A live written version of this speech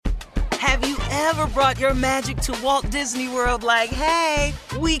Have you ever brought your magic to Walt Disney World like, hey,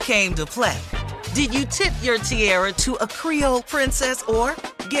 we came to play? Did you tip your tiara to a Creole princess or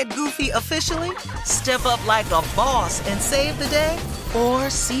get goofy officially? Step up like a boss and save the day? Or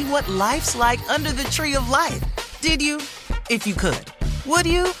see what life's like under the tree of life? Did you? If you could. Would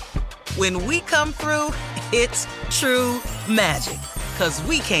you? When we come through, it's true magic. 'Cause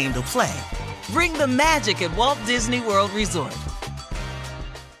we came to play. Bring the magic at Walt Disney World Resort.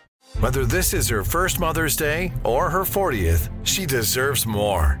 Whether this is her first Mother's Day or her 40th, she deserves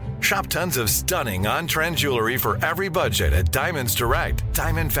more. Shop tons of stunning on-trend jewelry for every budget at Diamonds Direct.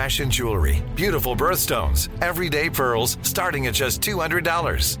 Diamond fashion jewelry, beautiful birthstones, everyday pearls starting at just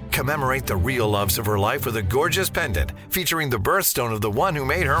 $200. Commemorate the real loves of her life with a gorgeous pendant featuring the birthstone of the one who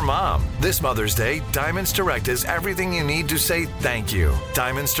made her mom. This Mother's Day, Diamonds Direct is everything you need to say thank you.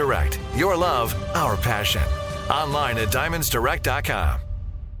 Diamonds Direct, your love, our passion. Online at diamondsdirect.com.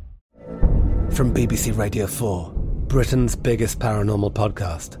 From BBC Radio 4, Britain's biggest paranormal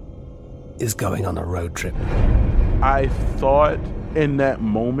podcast is going on a road trip. I thought in that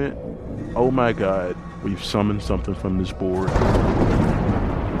moment, oh my God, we've summoned something from this board.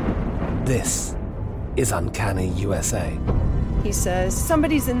 This is Uncanny USA. He says,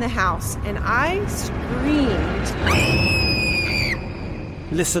 somebody's in the house, and I screamed.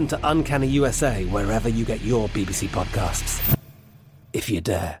 Listen to Uncanny USA wherever you get your BBC podcasts, if you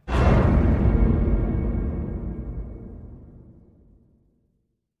dare.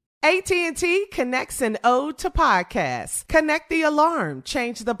 AT&T connects an ode to podcasts. Connect the alarm.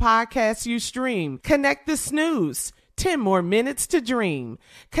 Change the podcast you stream. Connect the snooze. 10 more minutes to dream.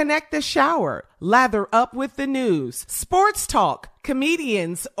 Connect the shower. Lather up with the news. Sports talk,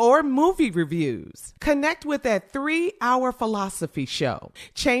 comedians, or movie reviews. Connect with that 3-hour philosophy show.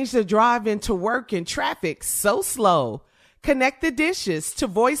 Change the drive into work in traffic so slow. Connect the dishes to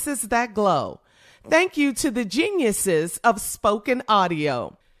voices that glow. Thank you to the geniuses of spoken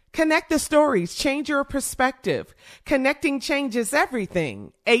audio. Connect the stories, change your perspective. Connecting changes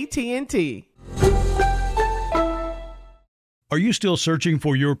everything. AT&T. Are you still searching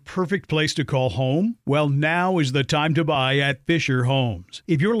for your perfect place to call home? Well, now is the time to buy at Fisher Homes.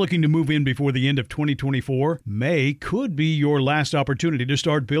 If you're looking to move in before the end of 2024, May could be your last opportunity to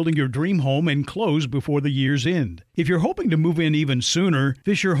start building your dream home and close before the year's end. If you're hoping to move in even sooner,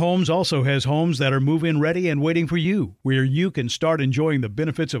 Fisher Homes also has homes that are move-in ready and waiting for you, where you can start enjoying the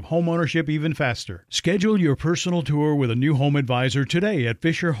benefits of homeownership even faster. Schedule your personal tour with a new home advisor today at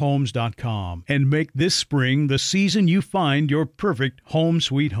FisherHomes.com and make this spring the season you find your perfect home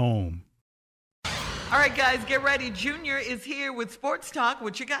sweet home. All right, guys, get ready. Junior is here with Sports Talk.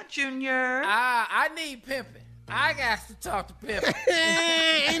 What you got, Junior? I need pimping. I got to talk to Pimpin.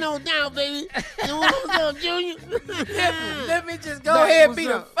 Ain't no doubt, baby. You want to Junior? Pimpin, let me just go ahead and be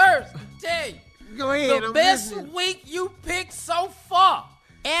the first to tell you. Go ahead. The best week you picked so far.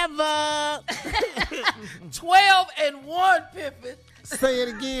 Ever. 12-1, Pimpin. Say it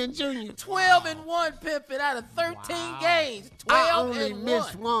again, Junior. 12-1, Pimpin, out of 13 games. 12-1. I only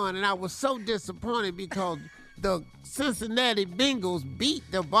missed one, and I was so disappointed because the Cincinnati Bengals beat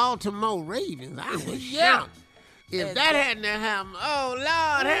the Baltimore Ravens. I was shocked. If that hadn't happened, oh,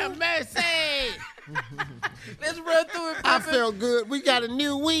 Lord, have mercy. Let's run through it, Pimpin. I felt good. We got a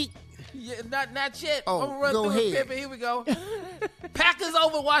new week. Yeah, not yet. Oh, I'm gonna run go through ahead. it, Pimpin. Here we go. Packers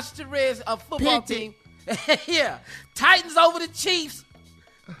over Washington Reds, a football team. Yeah. Titans over the Chiefs.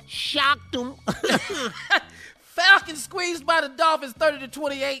 Shocked them. Falcons squeezed by the Dolphins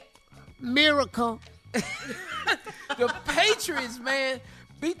 30-28. Miracle. The Patriots, man,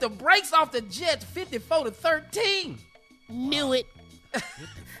 beat the brakes off the Jets 54-13. Knew it.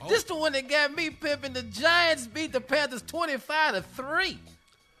 This the one that got me pimping. The Giants beat the Panthers 25-3.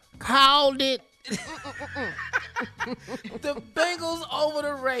 Called it. The Bengals over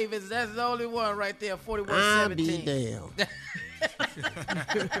the Ravens. That's the only one right there, 41-17. I'll be damned.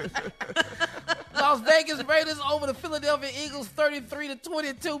 Las Vegas Raiders over the Philadelphia Eagles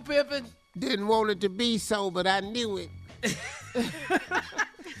 33-22, Pimpin. Didn't want it to be so, but I knew it.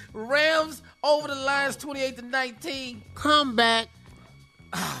 Rams over the Lions 28-19. Come back.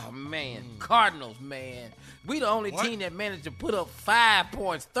 Oh, man. Cardinals, man. We the only team that managed to put up 5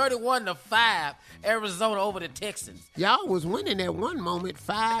 points, 31-5, Arizona over the Texans. Y'all was winning at one moment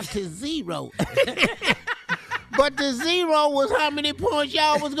 5-0. But the 0 was how many points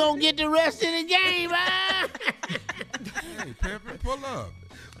y'all was going to get the rest of the game, huh? Hey, Pepper, pull up.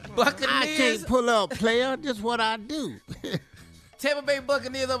 Buccaneers. I can't pull up, player. This is what I do. Tampa Bay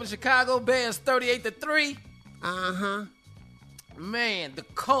Buccaneers over Chicago Bears 38-3. Uh-huh. Man, the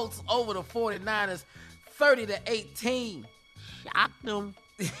Colts over the 49ers 30-18. Shocked them.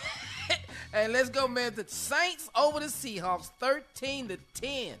 Hey, let's go, man. The Saints over the Seahawks,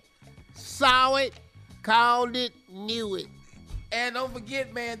 13-10. Saw it, called it, knew it. And don't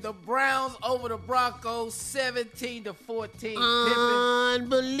forget, man, the Browns over the Broncos, 17-14.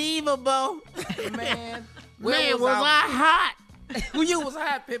 Unbelievable. Man, was I hot? You was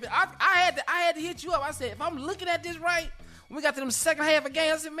hot, Pippin. I had to hit you up. I said, if I'm looking at this right, when we got to them second half of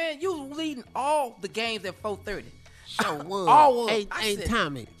games, I said, man, you was leading all the games at 4:30. Sure was. All was. Hey,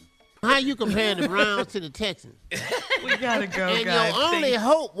 Tommy, how you compare the Browns to the Texans? We gotta go, and guys. your only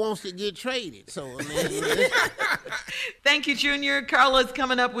hope wants to get traded. So, I mean, Thank you, Junior. Carla's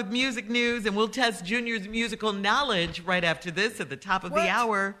coming up with music news, and we'll test Junior's musical knowledge right after this at the top of the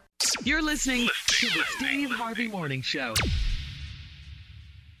hour. You're listening to the Steve Harvey Morning Show.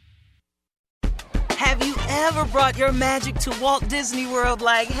 Have you ever brought your magic to Walt Disney World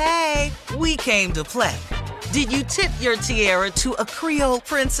like, hey, we came to play? Did you tip your tiara to a Creole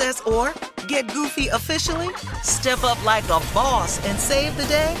princess or get goofy officially? Step up like a boss and save the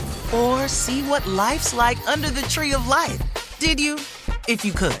day? Or see what life's like under the tree of life? Did you? If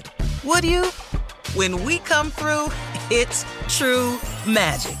you could. Would you? When we come through, it's true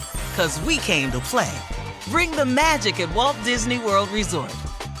magic. 'Cause we came to play. Bring the magic at Walt Disney World Resort.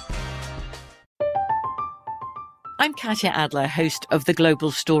 I'm Katya Adler, host of The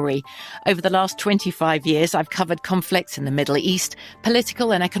Global Story. Over the last 25 years, I've covered conflicts in the Middle East,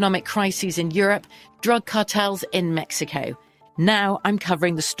 political and economic crises in Europe, drug cartels in Mexico. Now I'm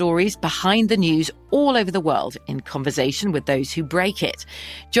covering the stories behind the news all over the world in conversation with those who break it.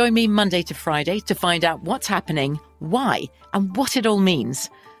 Join me Monday to Friday to find out what's happening, why, and what it all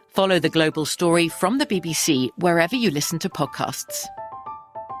means. Follow The Global Story from the BBC wherever you listen to podcasts.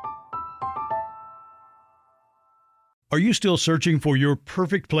 Are you still searching for your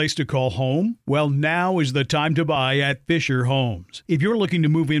perfect place to call home? Well, now is the time to buy at Fisher Homes. If you're looking to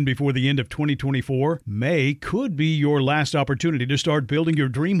move in before the end of 2024, May could be your last opportunity to start building your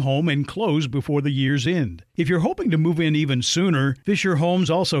dream home and close before the year's end. If you're hoping to move in even sooner, Fisher Homes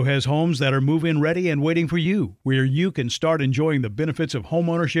also has homes that are move-in ready and waiting for you, where you can start enjoying the benefits of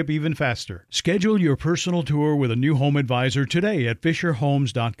homeownership even faster. Schedule your personal tour with a new home advisor today at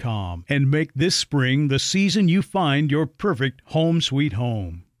FisherHomes.com and make this spring the season you find your perfect home sweet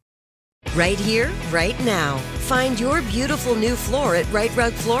home. Right here, right now. Find your beautiful new floor at Right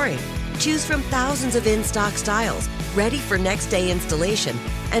Rug Flooring. Choose from thousands of in-stock styles, ready for next day installation,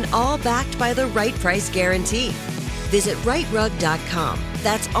 and all backed by the right price guarantee. Visit rightrug.com.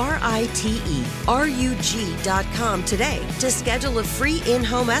 That's RITERUG.com today to schedule a free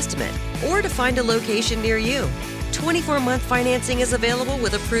in-home estimate or to find a location near you. 24-month financing is available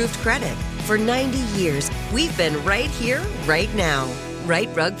with approved credit. For 90 years, we've been right here, right now. Right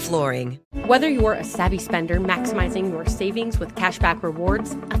Rug Flooring. Whether you're a savvy spender maximizing your savings with cashback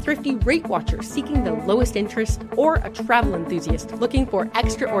rewards, a thrifty rate watcher seeking the lowest interest, or a travel enthusiast looking for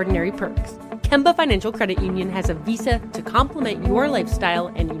extraordinary perks, Kemba Financial Credit Union has a visa to complement your lifestyle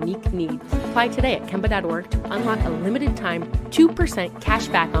and unique needs. Apply today at Kemba.org to unlock a limited time 2% cash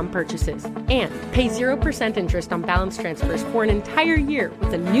back on purchases and pay 0% interest on balance transfers for an entire year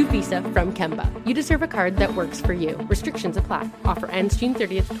with a new visa from Kemba. You deserve a card that works for you. Restrictions apply. Offer ends June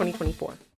 30th, 2024.